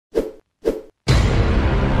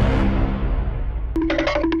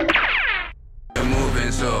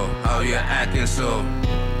acting so?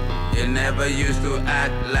 You never used to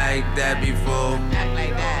act like that before. Act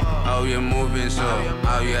like that. How you moving so?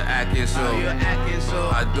 How you acting so?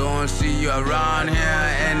 I don't see you around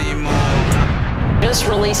here anymore. Just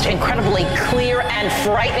released incredibly clear and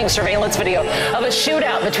frightening surveillance video of a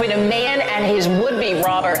shootout between a man and his would-be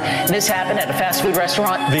robber. This happened at a fast food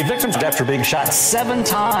restaurant. The victim's after being shot 7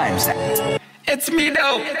 times. It's me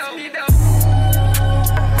though.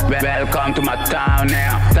 Welcome to my town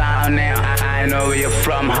now, town now. I know where you're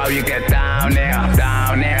from, how you get down now,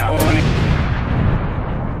 down now.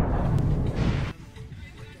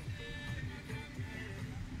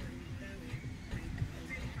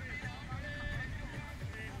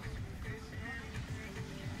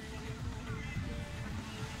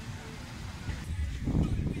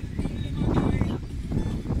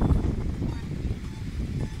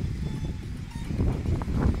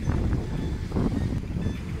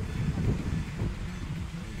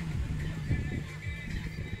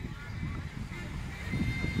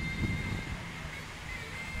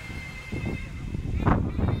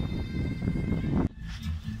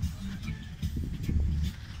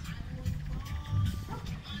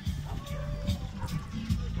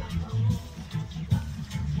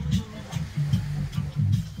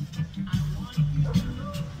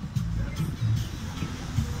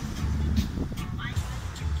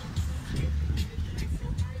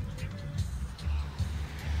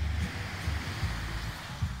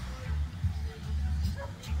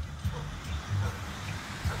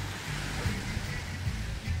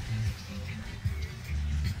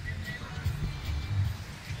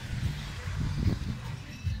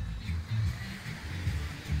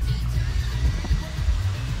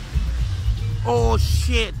 Oh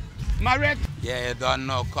shit, Marek. Yeah, you don't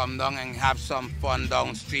know, come down and have some fun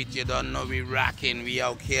down street. You don't know we rocking, we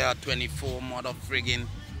out here 24 mother friggin'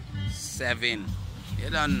 7. You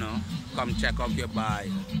don't know, come check out your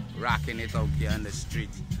boy, rocking it out here on the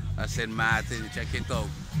street. I said, Martin, check it out.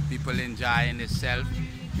 People enjoying themselves.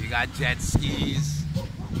 We got jet skis,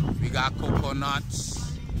 we got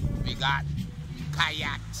coconuts, we got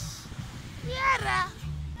kayaks. Yeah.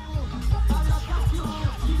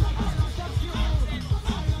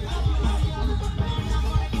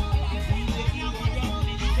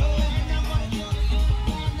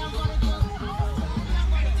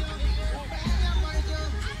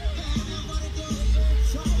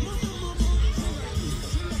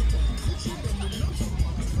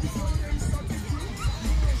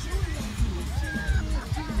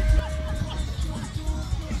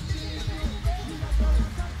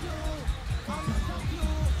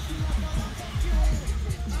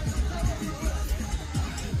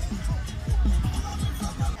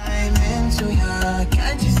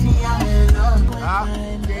 Can't you see I'm in love?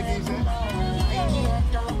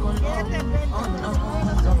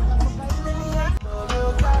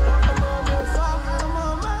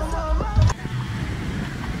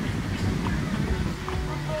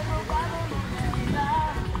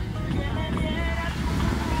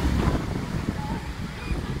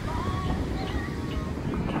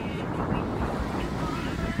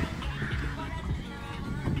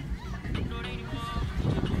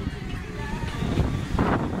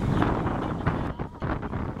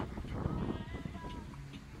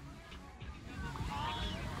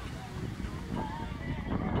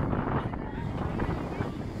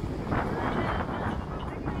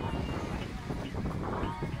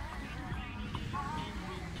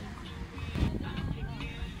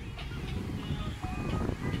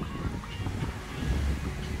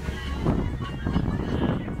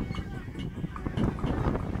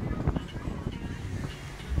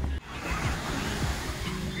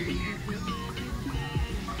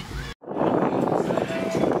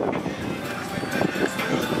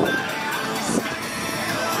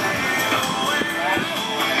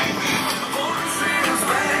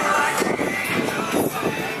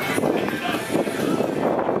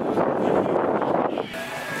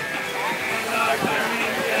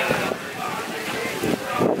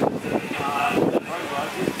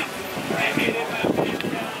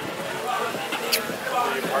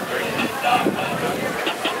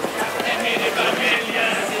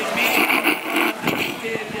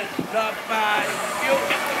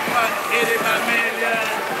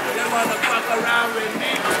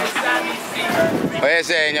 What you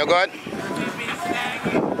saying, you good?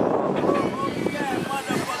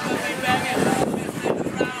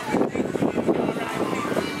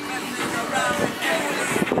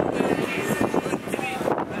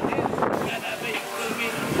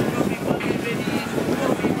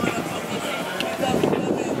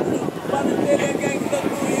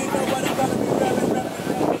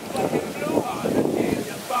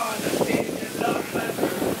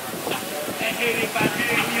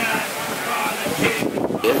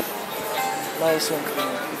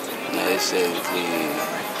 says clean.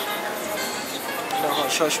 No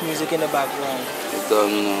hush music in the background. You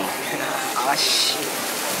don't know. Ah, shit.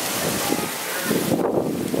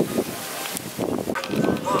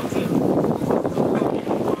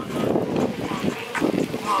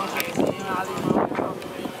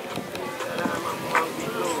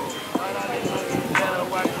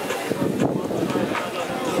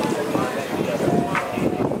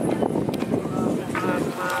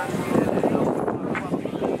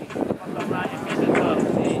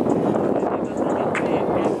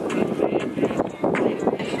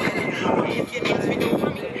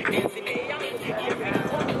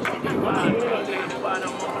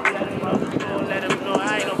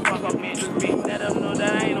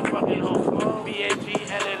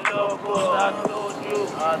 L.A.Locos, I told you,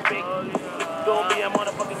 don't be a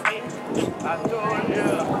motherfucking bitch. I told you,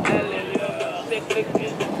 L.A.Locos,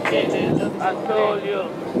 I told you,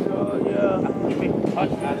 I keep it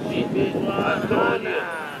hot, I see this one, I told you,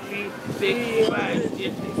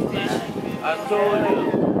 365, I told you,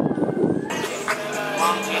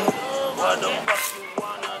 monkey, what the fuck you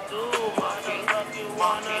wanna do, monkey, what you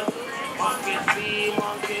wanna do, monkey see,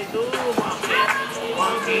 monkey do, monkey,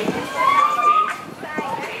 monkey.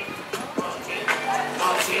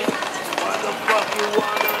 What the fuck you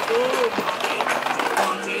wanna do, monkey?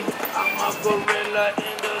 Monkey, I'm a gorilla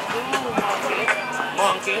in the zoo, monkey.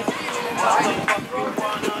 Monkey, what the fuck you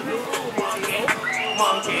wanna do, monkey?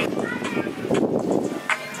 Monkey.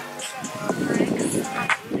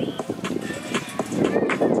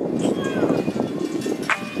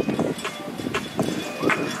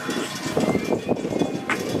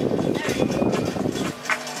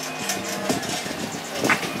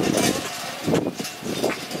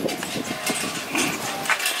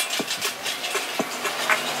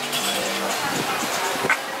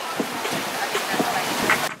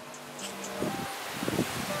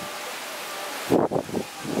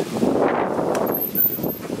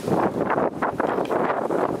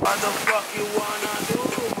 What the fuck you wanna do,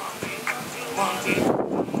 monkey? Monkey,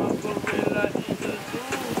 I'm a gorilla in the zoo,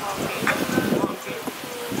 monkey. Monkey,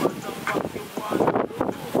 what the fuck you wanna do,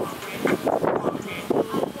 monkey? Monkey,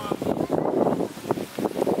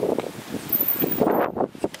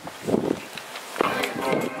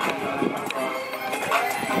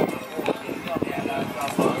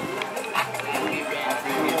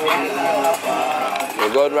 You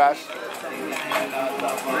good, Ras?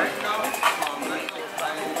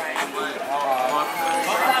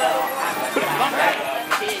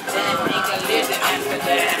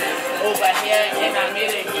 over here in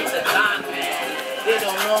Amerika, he's a don, man. They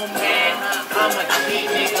don't know, man. I'm a street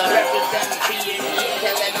nigga, representing P&E,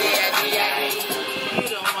 telling me you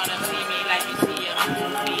don't wanna see me like you see a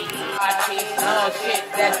movie. I taste no shit,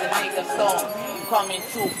 that's a nigga song. Coming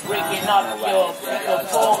to breaking up your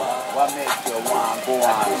microphone. What makes you want to go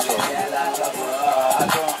on so? I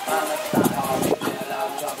don't understand how you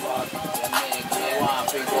make me want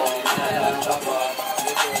to go on.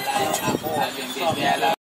 You do like a hole in the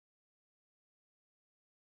yellow.